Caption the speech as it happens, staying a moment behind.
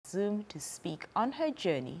Zoom to speak on her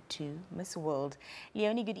journey to Miss World.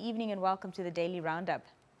 Leone, good evening and welcome to the Daily Roundup.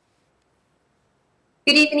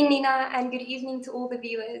 Good evening, Nina, and good evening to all the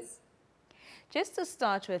viewers. Just to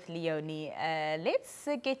start with, Leone, let's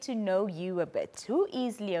get to know you a bit. Who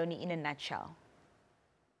is Leone in a nutshell?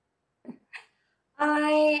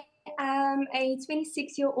 I am a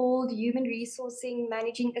 26-year-old human resourcing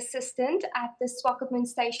managing assistant at the Swakopmund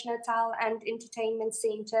Station Hotel and Entertainment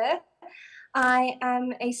Center. I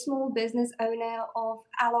am a small business owner of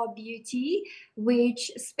LR Beauty,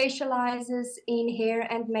 which specializes in hair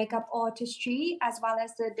and makeup artistry, as well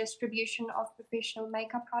as the distribution of professional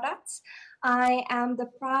makeup products. I am the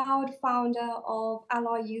proud founder of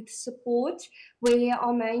LR Youth Support, where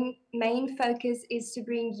our main focus is to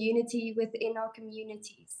bring unity within our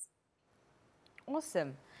communities.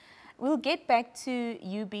 Awesome. We'll get back to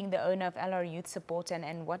you being the owner of LR Youth Support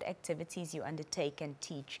and what activities you undertake and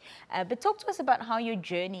teach. But talk to us about how your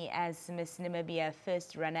journey as Miss Namibia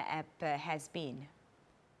First Runner-Up has been.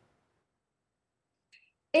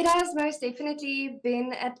 It has most definitely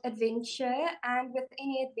been an adventure, and with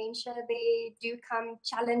any adventure, there do come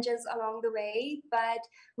challenges along the way. But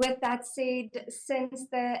with that said, since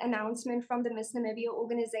the announcement from the Miss Namibia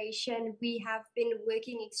organization, we have been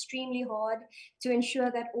working extremely hard to ensure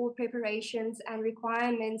that all preparations and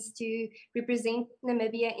requirements to represent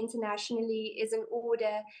Namibia internationally is in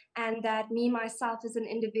order, and that me, myself, as an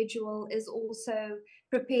individual, is also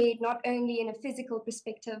prepared not only in a physical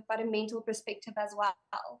perspective, but a mental perspective as well.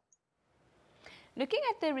 Looking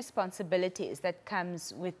at the responsibilities that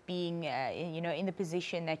comes with being, in the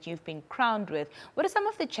position that you've been crowned with, what are some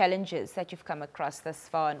of the challenges that you've come across thus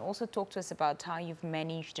far? And also talk to us about how you've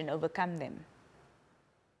managed and overcome them.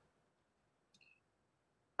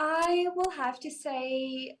 I will have to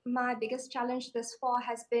say my biggest challenge this far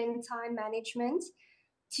has been time management.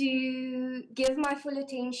 To give my full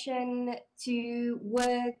attention to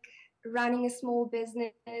work, running a small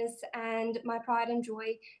business, and my pride and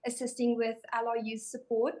joy assisting with LR Youth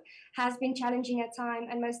Support has been challenging at times,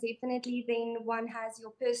 and most definitely then one has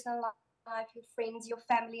your personal life, your friends, your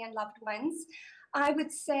family and loved ones. I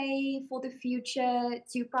would say for the future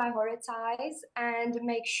to prioritize and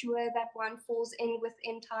make sure that one falls in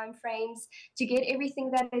within time frames to get everything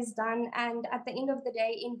that is done, and at the end of the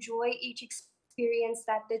day enjoy each experience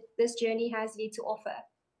that this journey has yet to offer.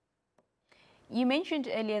 You mentioned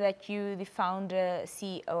earlier that you, the founder,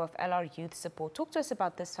 CEO of LR Youth Support. Talk to us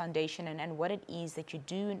about this foundation and what it is that you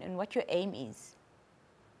do and what your aim is.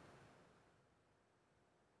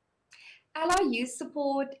 LR Youth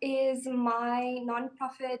Support is my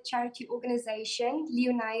non-profit charity organization,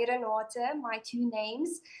 Leone van Jaarsveld, my two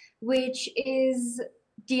names, which is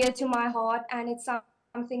dear to my heart, and it's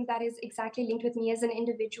something that is exactly linked with me as an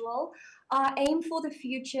individual. Our aim for the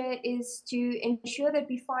future is to ensure that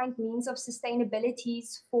we find means of sustainability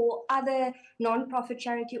for other non-profit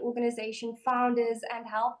charity organization founders and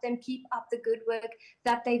help them keep up the good work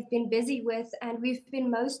that they've been busy with. And we've been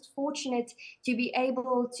most fortunate to be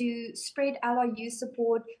able to spread LR Youth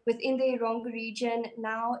Support within the Eronga region,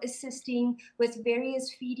 now assisting with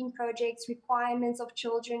various feeding projects, requirements of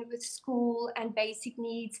children with school and basic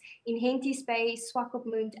needs in Henties Bay,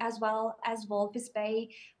 Swakopmund, as well as Walvis Bay,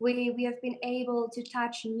 where we have been able to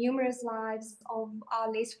touch numerous lives of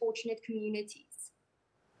our less fortunate communities.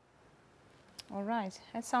 All right,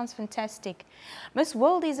 that sounds fantastic. Miss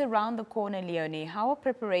World is around the corner, Leone. How are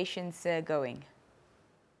preparations going?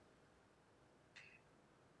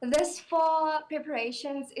 This far,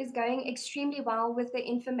 preparations is going extremely well with the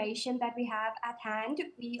information that we have at hand.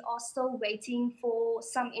 We are still waiting for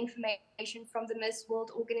some information from the Miss World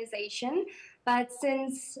organization. But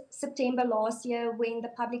since September last year, when the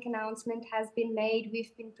public announcement has been made,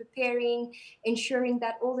 we've been preparing, ensuring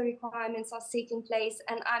that all the requirements are set in place.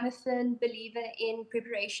 And I'm a firm believer in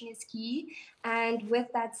preparation is key. And with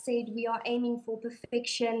that said, we are aiming for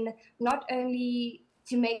perfection, not only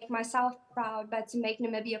to make myself proud, but to make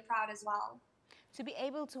Namibia proud as well. To be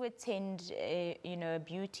able to attend, a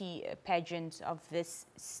beauty pageant of this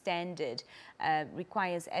standard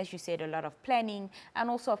requires, as you said, a lot of planning and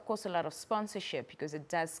also, of course, a lot of sponsorship because it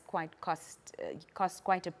does cost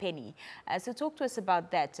quite a penny. So talk to us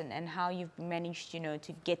about that and how you've managed,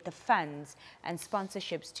 to get the funds and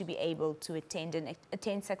sponsorships to be able to attend and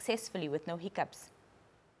attend successfully with no hiccups.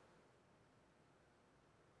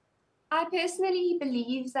 I personally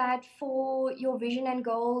believe that for your vision and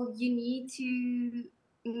goal, you need to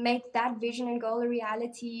make that vision and goal a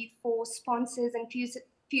reality for sponsors and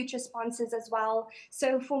future sponsors as well.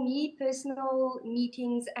 So for me, personal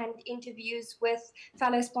meetings and interviews with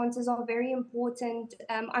fellow sponsors are very important.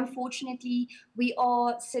 Unfortunately, we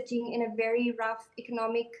are sitting in a very rough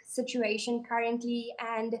economic situation currently,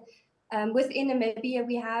 and within Namibia,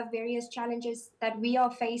 we have various challenges that we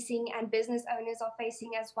are facing and business owners are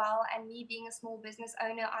facing as well. And me being a small business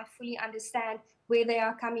owner, I fully understand where they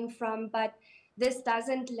are coming from, but this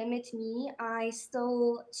doesn't limit me. I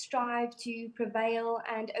still strive to prevail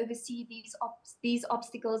and oversee these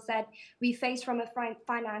obstacles that we face from a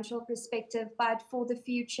financial perspective. But for the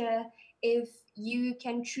future, if you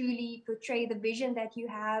can truly portray the vision that you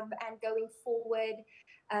have and going forward,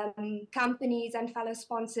 companies and fellow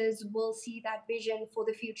sponsors will see that vision for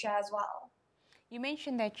the future as well. You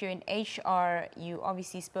mentioned that you're in HR. You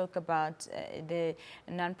obviously spoke about the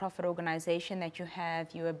non-profit organization that you have.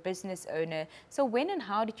 You're a business owner. So when and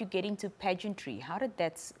how did you get into pageantry? How did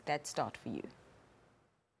that start for you?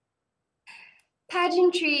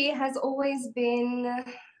 Pageantry has always been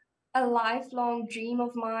a lifelong dream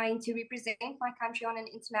of mine to represent my country on an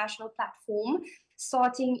international platform,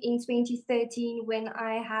 starting in 2013 when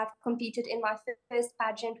I have competed in my first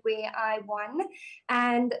pageant where I won.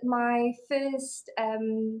 And my first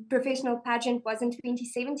professional pageant was in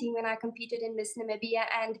 2017 when I competed in Miss Namibia.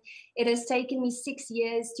 And it has taken me 6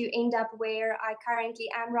 years to end up where I currently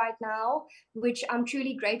am right now, which I'm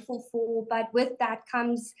truly grateful for. But with that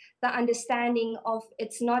comes the understanding of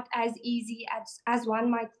it's not as easy as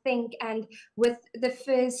one might think. And with the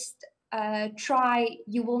first try,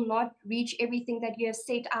 you will not reach everything that you have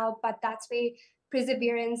set out, but that's where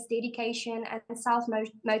perseverance, dedication, and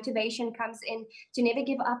self-motivation comes in, to never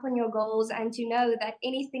give up on your goals and to know that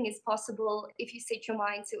anything is possible if you set your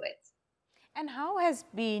mind to it. And how has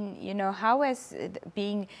being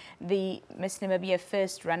the Miss Namibia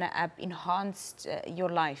first runner-up enhanced your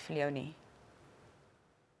life, Leone?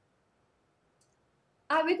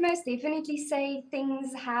 I would most definitely say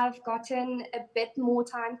things have gotten a bit more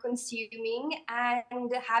time consuming,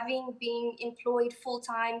 and having been employed full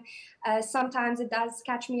time, sometimes it does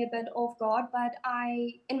catch me a bit off guard, but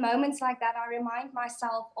in moments like that, I remind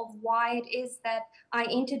myself of why it is that I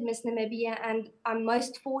entered Miss Namibia, and I'm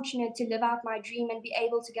most fortunate to live out my dream and be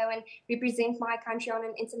able to go and represent my country on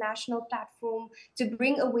an international platform to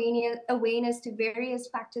bring awareness to various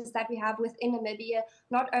factors that we have within Namibia,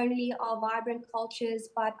 not only our vibrant cultures,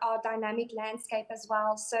 but our dynamic landscape as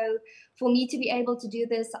well. So for me to be able to do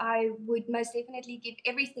this, I would most definitely give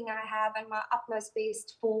everything I have and my utmost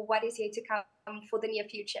best for what is yet to come for the near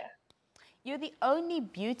future. You're the only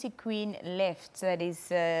beauty queen left that is,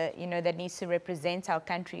 that needs to represent our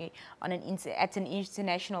country on at an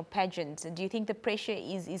international pageant. Do you think the pressure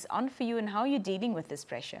is on for you, and how are you dealing with this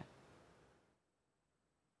pressure?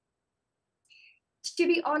 To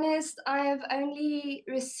be honest, I have only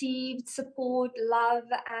received support, love,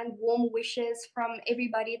 and warm wishes from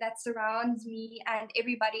everybody that surrounds me and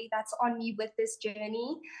everybody that's on me with this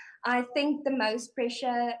journey. I think the most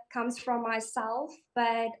pressure comes from myself,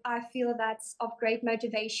 but I feel that's of great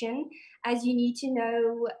motivation, as you need to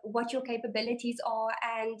know what your capabilities are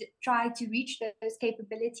and try to reach those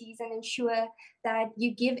capabilities and ensure that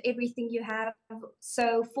you give everything you have.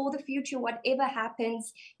 So for the future, whatever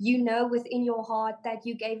happens, you know within your heart that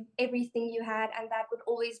you gave everything you had, and that would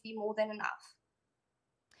always be more than enough.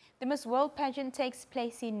 The Miss World pageant takes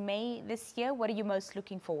place in May this year. What are you most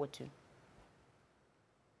looking forward to?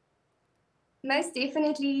 Most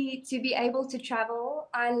definitely to be able to travel.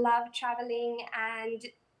 I love traveling, and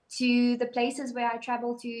to the places where I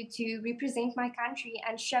travel to represent my country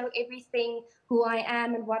and show everything who I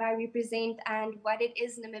am and what I represent and what it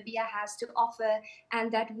is Namibia has to offer,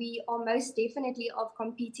 and that we are most definitely of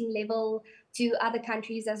competing level to other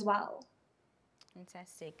countries as well.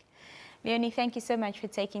 Fantastic. Leone, thank you so much for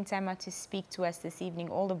taking time out to speak to us this evening.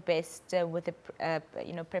 All the best with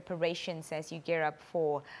the preparations as you gear up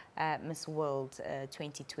for Miss World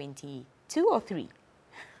 2022 or 3?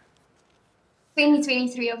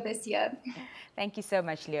 2023 of this year. Thank you so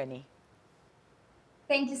much, Leone.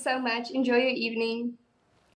 Thank you so much. Enjoy your evening.